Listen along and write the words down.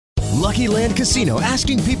Lucky Land Casino,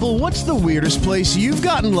 asking people, what's the weirdest place you've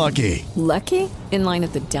gotten lucky? Lucky? In line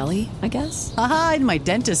at the deli, I guess? Aha, in my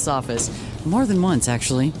dentist's office. More than once,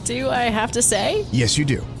 actually. Do I have to say? Yes, you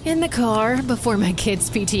do. In the car before my kids'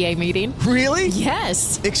 PTA meeting. Really?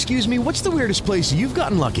 Yes. Excuse me, what's the weirdest place you've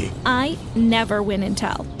gotten lucky? I never win and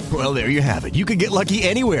tell. Well, there you have it. You can get lucky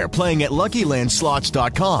anywhere, playing at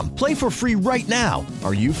LuckyLandSlots.com. Play for free right now.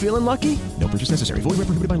 Are you feeling lucky? No purchase necessary. Void where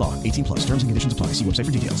prohibited by law. 18 plus. Terms and conditions apply. See website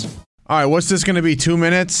for details. All right, what's this going to be? 2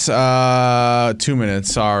 minutes? 2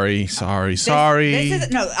 minutes. Sorry. This is,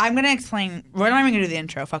 no, I'm going to explain. We're not even going to do the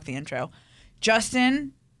intro. Fuck the intro.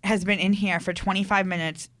 Justin has been in here for 25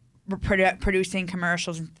 minutes producing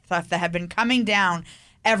commercials and stuff that have been coming down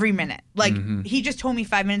every minute. Like, he just told me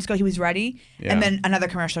 5 minutes ago he was ready, and then another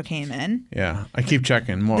commercial came in. Yeah, I keep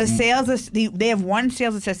checking. More. They have one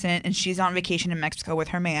sales assistant, and she's on vacation in Mexico with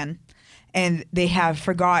her man, and they have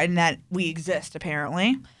forgotten that we exist,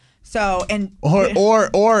 apparently. So, and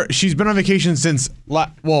or she's been on vacation since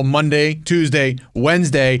Monday, Tuesday,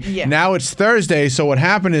 Wednesday. Yeah. Now it's Thursday. So what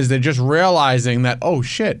happened is they're just realizing that, oh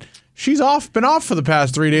shit, she's been off for the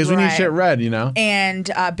past 3 days. We need shit read, you know.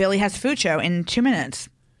 And Billy has a food show in 2 minutes.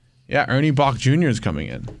 Yeah, Ernie Bach Jr. is coming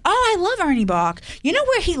in. Oh, I love Ernie Bach. You know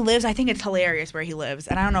where he lives? I think it's hilarious where he lives,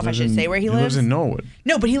 and I don't know if I should say where he lives. He lives in Norwood.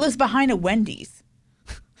 No, but he lives behind a Wendy's.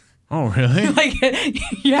 Oh, really?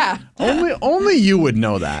 Yeah. Only you would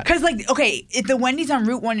know that. Because, okay, if the Wendy's on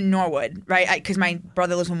Route 1 in Norwood, right? Because my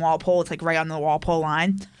brother lives in Walpole. It's, right on the Walpole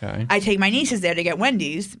line. Okay. I take my nieces there to get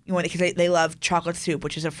Wendy's because they love chocolate soup,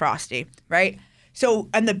 which is a Frosty, right? So,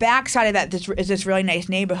 on the back side of that is this really nice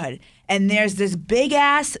neighborhood. And there's this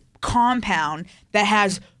big-ass compound that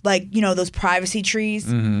has, those privacy trees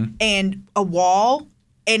and a wall.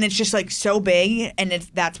 And it's just so big, and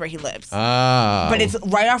that's where he lives. Oh. But it's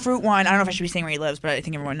right off Route 1. I don't know if I should be saying where he lives, but I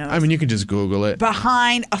think everyone knows. I mean, you can just Google it.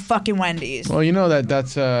 Behind a fucking Wendy's. Well, you know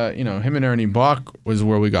that's him and Ernie Bach was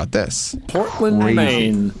where we got this. Portland,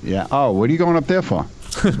 Maine. Yeah. Oh, what are you going up there for?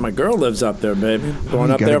 My girl lives up there, baby.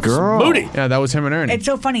 Going up there for some booty. Yeah, that was him and Ernie. It's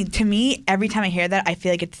so funny to me. Every time I hear that, I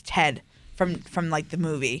feel like it's Ted from the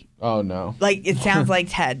movie. Oh no! It sounds like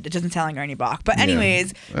Ted. It doesn't sound like Ernie Bach. But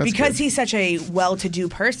anyways, because he's such a well-to-do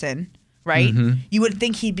person, right? You would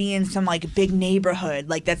think he'd be in some big neighborhood,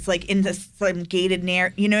 that's in some gated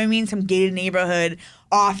you know what I mean? Some gated neighborhood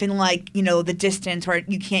off in the distance where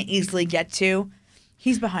you can't easily get to.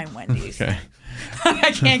 He's behind Wendy's. Okay.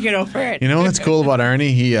 I can't get over it. You know what's cool about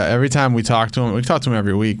Ernie? He every time we talk to him, we talk to him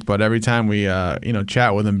every week, but every time we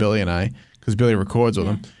chat with him, Billy and I, because Billy records with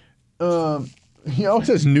him. He always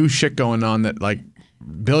has new shit going on that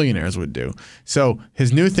billionaires would do. So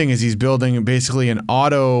his new thing is he's building basically an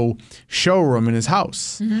auto showroom in his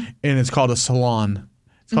house, and it's called a salon.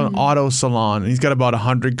 It's called an auto salon, and he's got about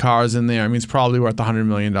 100 cars in there. I mean, it's probably worth $100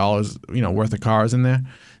 million, worth of cars in there.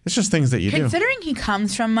 It's just things that you do. Considering he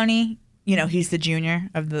comes from money, he's the junior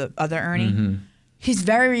of the other Ernie. He's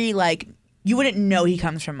very you wouldn't know he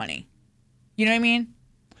comes from money. You know what I mean?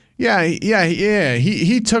 Yeah.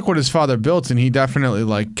 He took what his father built, and he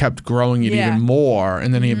definitely kept growing it even more.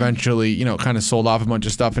 And then he eventually, kind of sold off a bunch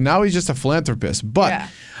of stuff, and now he's just a philanthropist. But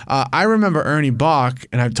I remember Ernie Bach,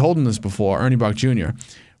 and I've told him this before, Ernie Bach Jr.,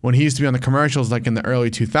 when he used to be on the commercials in the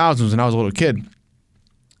early 2000s when I was a little kid,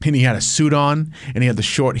 and he had a suit on, and he had the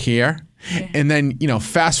short hair. Yeah. And then,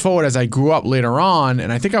 fast forward as I grew up later on,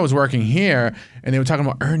 and I think I was working here, and they were talking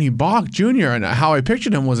about Ernie Bach Jr., and how I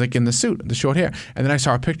pictured him was in the suit, the short hair. And then I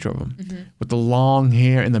saw a picture of him with the long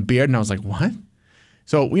hair and the beard, and I was like, what?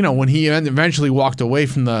 So, when he eventually walked away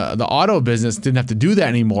from the auto business, didn't have to do that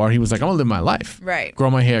anymore, he was like, I'm going to live my life. Right.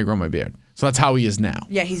 Grow my hair, grow my beard. So that's how he is now.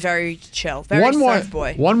 Yeah, he's very chill. Very surf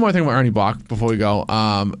boy. One more thing about Ernie Bach before we go.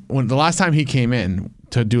 When the last time he came in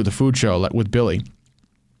to do the food show with Billy,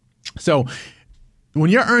 so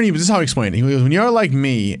when you're Ernie, this is how he explained it. He goes, when you're like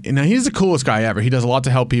me, and he's the coolest guy ever. He does a lot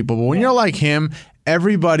to help people. But when you're like him,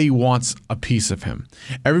 everybody wants a piece of him.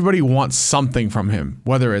 Everybody wants something from him,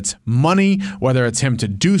 whether it's money, whether it's him to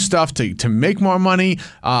do stuff to make more money,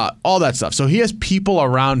 all that stuff. So he has people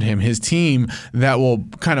around him, his team, that will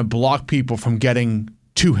kind of block people from getting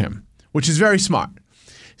to him, which is very smart.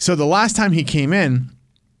 So the last time he came in,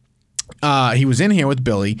 he was in here with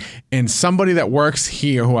Billy, and somebody that works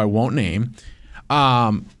here, who I won't name,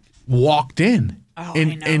 walked in. Oh,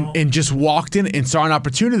 and just walked in and saw an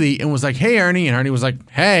opportunity and was like, hey, Ernie. And Ernie was like,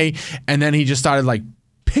 hey. And then he just started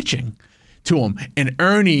pitching to him. And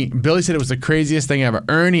Billy said it was the craziest thing ever.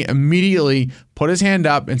 Ernie immediately put his hand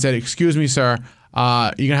up and said, excuse me, sir,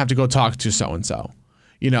 you're going to have to go talk to so-and-so.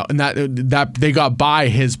 And that they got by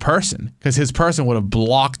his person, because his person would have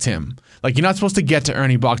blocked him. Like, you're not supposed to get to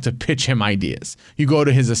Ernie Boch to pitch him ideas. You go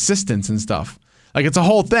to his assistants and stuff. Like, it's a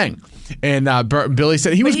whole thing. And Billy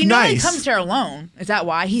said he was nice. But he comes here alone. Is that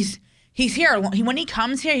why? He's here alone. When he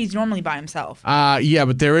comes here, he's normally by himself. Yeah,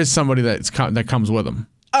 but there is somebody that comes with him.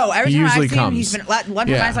 Oh, every time usually I've seen him, comes. he's been. One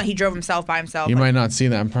time I saw he drove himself by himself. You might not see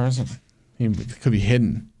that in person. He could be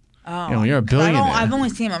hidden. Oh, you're a billionaire. I've only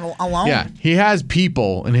seen him alone. Yeah, he has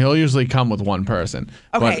people, and he'll usually come with one person.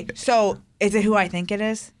 Okay, so is it who I think it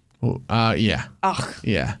is? Yeah. Ugh.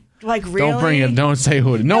 Yeah. Like, really? Don't bring it. Don't say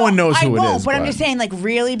who it is. No one knows who it is. But I'm just saying, like,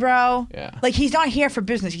 really, bro? Yeah. Like, he's not here for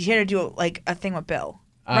business. He's here to do, like, a thing with Bill.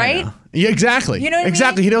 Right? Yeah, exactly. You know what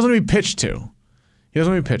exactly. I mean? He doesn't want to be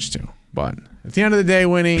pitched to. But at the end of the day,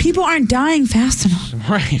 Winnie. People aren't dying fast enough.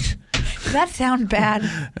 Right. Does that sound bad?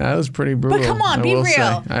 That was pretty brutal. But come on, be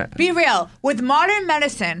real. Be real. With modern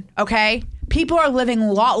medicine, okay, people are living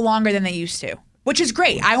a lot longer than they used to, which is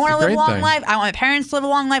great. I want to live a long life. I want my parents to live a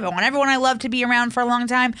long life. I want everyone I love to be around for a long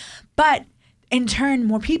time. But in turn,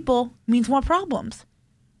 more people means more problems,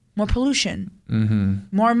 more pollution,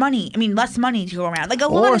 more money. I mean, less money to go around. Like a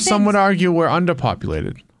lot of things. Or some would argue we're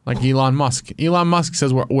underpopulated, like Elon Musk. Elon Musk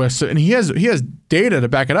says we're and he has data to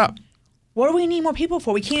back it up. What do we need more people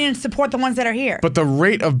for? We can't even support the ones that are here. But the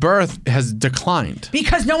rate of birth has declined.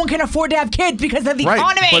 Because no one can afford to have kids because of the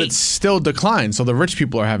economy. But it's still declined, so the rich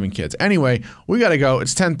people are having kids. Anyway, we got to go.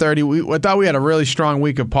 It's 10:30. I thought we had a really strong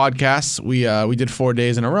week of podcasts. We did 4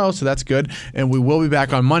 days in a row, so that's good. And we will be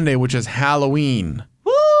back on Monday, which is Halloween.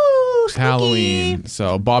 Woo! Spooky. Halloween.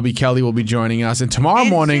 So Bobby Kelly will be joining us. And tomorrow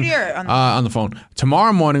morning, on the phone.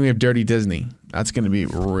 Tomorrow morning, we have Dirty Disney. That's going to be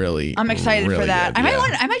really I'm excited really for that. good.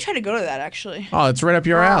 I might try to go to that, actually. Oh, it's right up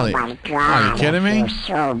your alley. Oh, my God. Are you kidding me? You're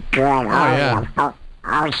so good. Oh, yeah.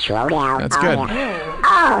 Oh, slow down. That's good. Yeah.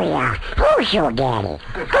 Oh, yeah. Who's your daddy?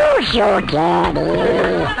 Who's your daddy?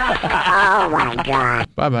 Oh, my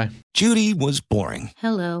God. Bye-bye. Judy was boring.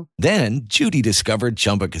 Hello. Then Judy discovered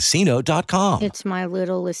ChumbaCasino.com. It's my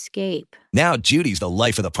little escape. Now Judy's the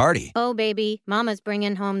life of the party. Oh, baby, mama's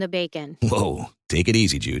bringing home the bacon. Whoa, take it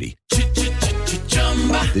easy, Judy.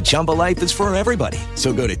 The Chumba life is for everybody.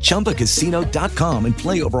 So go to ChumbaCasino.com and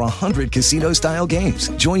play over 100 casino-style games.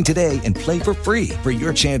 Join today and play for free for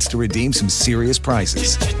your chance to redeem some serious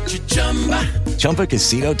prizes.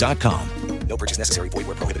 ChumbaCasino.com. No purchase necessary. Void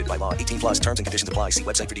where prohibited by law. 18+ terms and conditions apply. See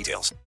website for details.